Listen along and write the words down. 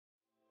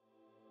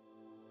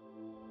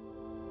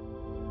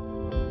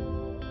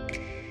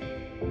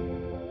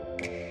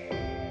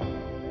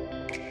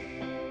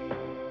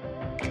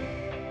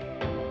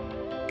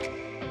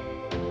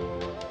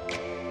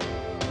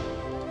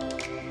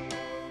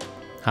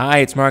Hi,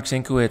 it's Mark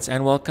Zinkowitz,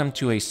 and welcome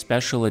to a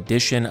special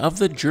edition of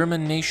the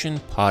German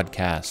Nation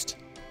podcast.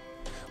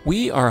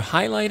 We are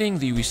highlighting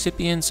the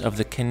recipients of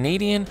the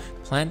Canadian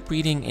Plant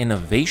Breeding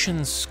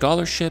Innovation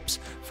Scholarships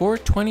for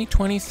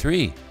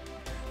 2023.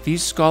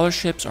 These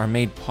scholarships are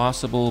made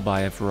possible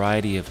by a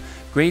variety of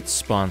great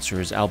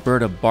sponsors: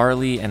 Alberta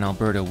Barley and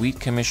Alberta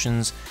Wheat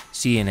Commissions,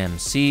 C&M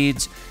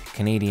Seeds,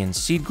 Canadian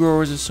Seed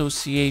Growers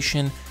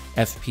Association,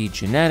 FP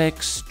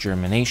Genetics,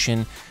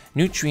 Germination,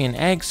 Nutrient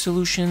Ag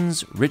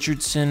Solutions,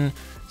 Richardson,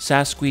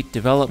 Sasqueat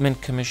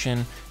Development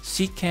Commission,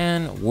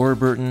 CCAN,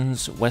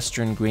 Warburton's,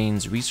 Western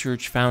Grains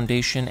Research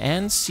Foundation,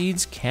 and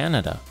Seeds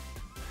Canada.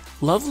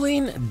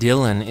 Loveleen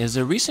Dillon is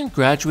a recent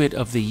graduate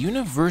of the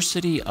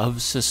University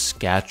of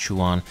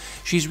Saskatchewan.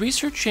 She's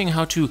researching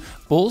how to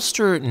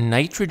bolster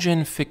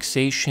nitrogen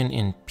fixation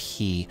in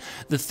pea.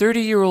 The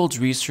 30-year-old's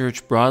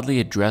research broadly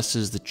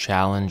addresses the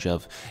challenge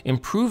of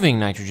improving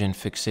nitrogen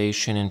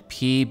fixation in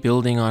pea,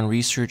 building on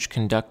research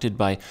conducted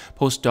by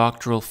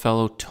postdoctoral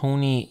fellow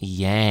Tony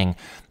Yang.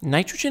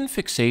 Nitrogen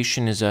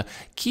fixation is a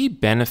key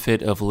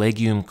benefit of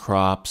legume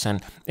crops,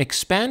 and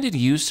expanded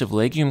use of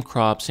legume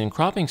crops in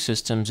cropping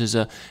systems is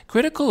a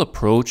critical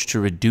approach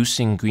to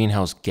reducing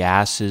greenhouse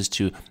gases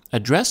to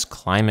address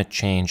climate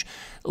change.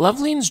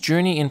 Loveleen's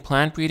journey in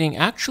plant breeding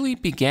actually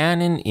began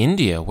in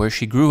India, where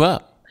she grew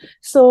up.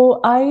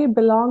 So I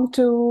belong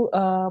to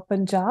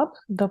Punjab,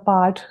 the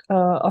part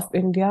of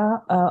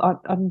India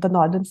on the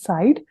northern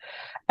side,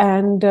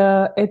 and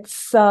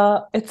it's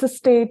a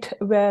state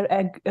where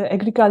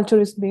agriculture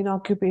is main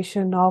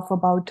occupation of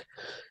about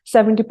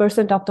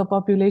 70% of the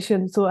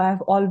population. So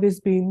I've always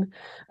been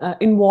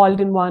involved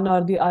in one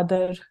or the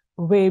other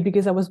way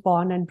because I was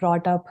born and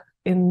brought up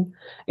in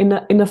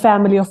a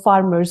family of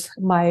farmers.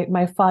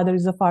 My father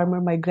is a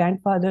farmer, my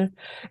grandfather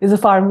is a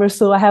farmer,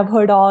 so I have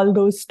heard all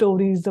those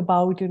stories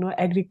about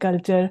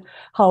agriculture,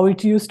 how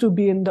it used to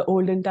be in the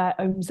olden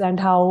times and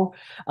how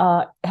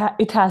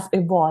it has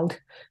evolved.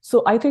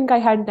 So I think I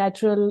had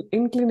natural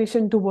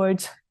inclination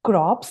towards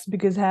crops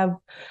because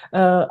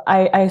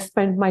I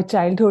spent my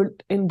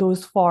childhood in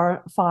those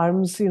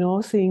farms,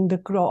 seeing the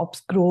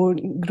crops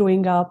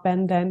growing up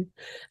and then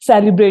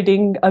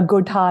celebrating a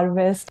good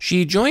harvest.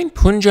 She joined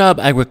Punjab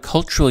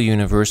Agricultural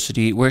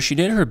University, where she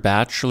did her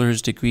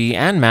bachelor's degree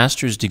and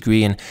master's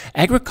degree in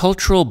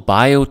agricultural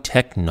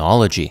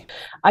biotechnology.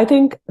 I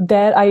think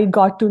there I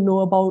got to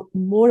know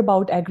more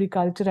about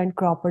agriculture and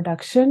crop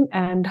production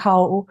and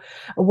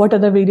what are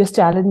the various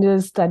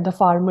challenges that the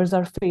farmers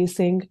are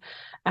facing.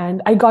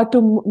 And I got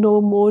to know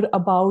more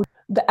about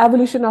the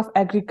evolution of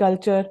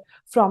agriculture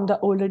from the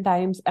olden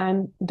times,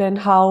 and then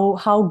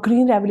how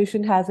green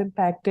revolution has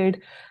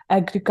impacted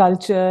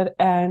agriculture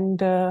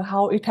and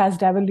how it has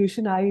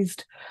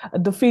revolutionized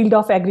the field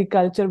of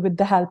agriculture with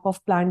the help of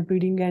plant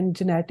breeding and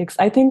genetics.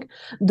 I think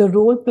the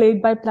role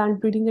played by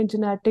plant breeding and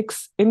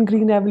genetics in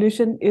green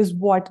revolution is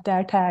what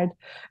that had,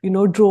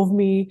 drove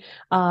me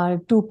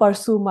to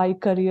pursue my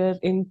career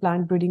in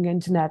plant breeding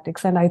and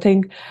genetics. And I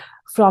think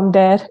from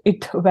there,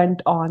 it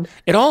went on.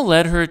 It all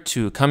led her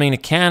to coming to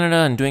Canada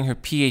and doing her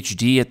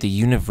PhD at the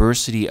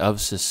University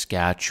of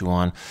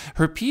Saskatchewan.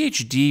 Her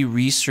PhD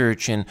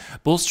research in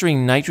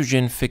bolstering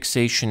nitrogen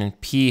fixation in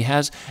pea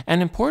has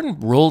an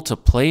important role to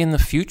play in the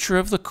future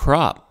of the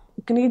crop.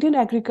 Canadian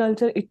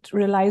agriculture, it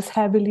relies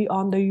heavily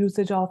on the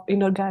usage of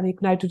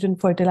inorganic nitrogen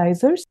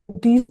fertilizers.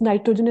 These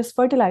nitrogenous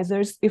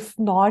fertilizers, if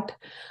not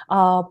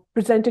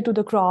presented to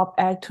the crop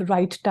at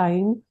right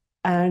time,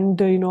 and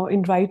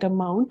in right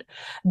amount,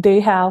 they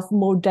have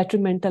more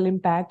detrimental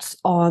impacts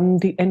on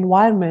the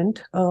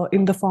environment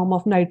in the form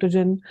of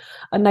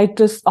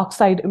nitrous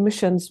oxide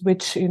emissions,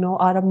 which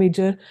are a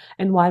major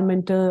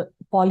environmental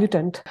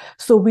pollutant.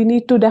 So we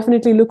need to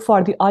definitely look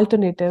for the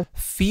alternative.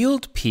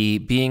 Field pea,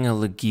 being a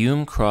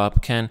legume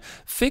crop, can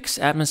fix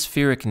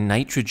atmospheric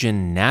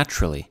nitrogen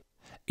naturally.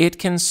 It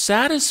can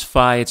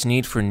satisfy its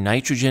need for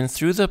nitrogen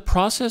through the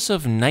process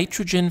of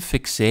nitrogen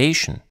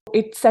fixation.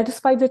 It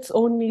satisfies its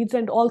own needs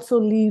and also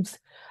leaves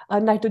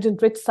a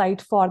nitrogen-rich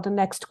site for the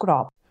next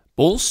crop.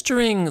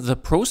 Bolstering the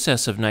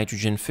process of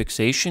nitrogen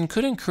fixation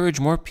could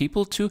encourage more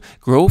people to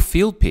grow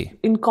field pea.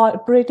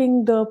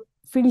 Incorporating the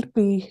field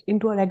pea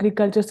into our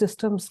agriculture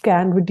systems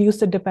can reduce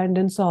the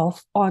dependence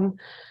on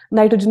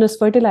nitrogenous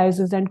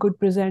fertilizers and could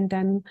present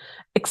an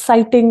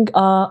exciting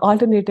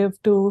alternative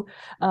to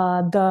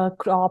the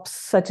crops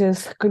such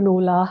as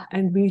canola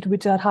and wheat,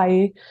 which are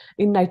high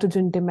in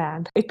nitrogen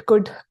demand. It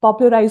could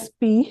popularize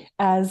pea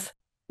as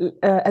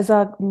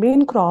a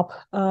main crop,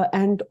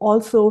 and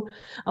also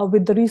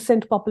with the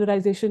recent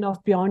popularization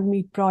of Beyond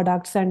Meat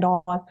products and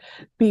all,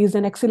 pea is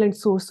an excellent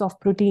source of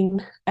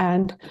protein.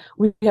 And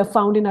we have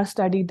found in our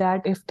study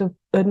that if the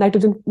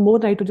more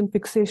nitrogen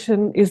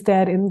fixation is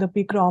there in the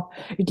pea crop,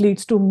 it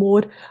leads to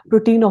more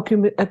protein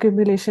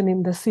accumulation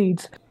in the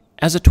seeds.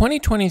 As a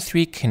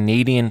 2023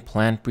 Canadian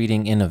Plant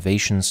Breeding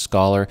Innovation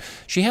Scholar,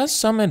 she has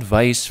some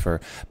advice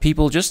for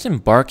people just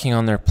embarking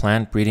on their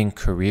plant breeding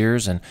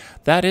careers, and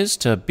that is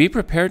to be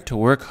prepared to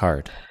work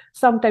hard.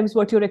 Sometimes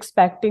what you're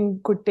expecting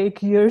could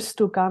take years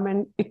to come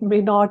and it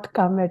may not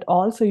come at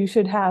all. So you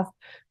should have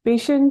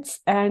patience,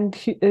 and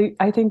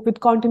I think with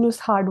continuous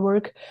hard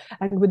work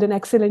and with an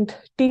excellent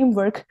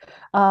teamwork,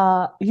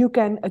 you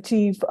can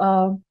achieve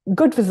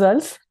good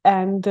results.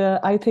 And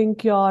I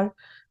think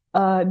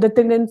the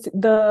tendency,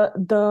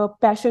 the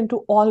passion to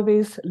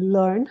always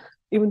learn,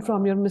 even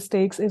from your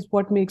mistakes, is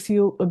what makes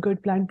you a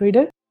good plant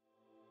breeder.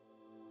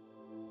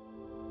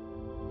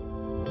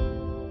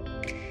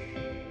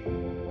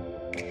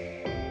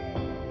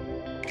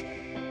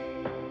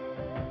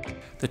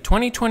 The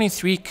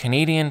 2023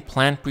 Canadian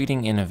Plant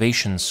Breeding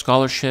Innovation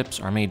Scholarships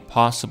are made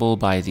possible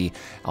by the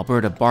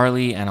Alberta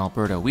Barley and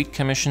Alberta Wheat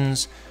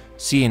Commissions,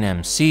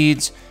 C&M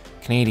Seeds,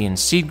 Canadian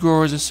Seed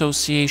Growers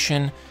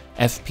Association,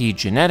 FP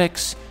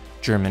Genetics,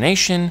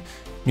 Germination,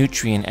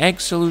 Nutrient Egg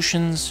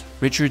Solutions,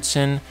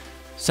 Richardson,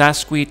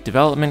 Saskatchewan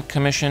Development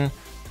Commission,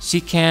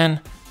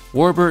 CCAN,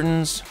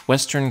 Warburton's,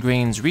 Western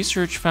Grains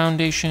Research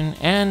Foundation,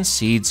 and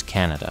Seeds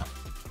Canada.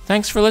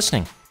 Thanks for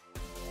listening.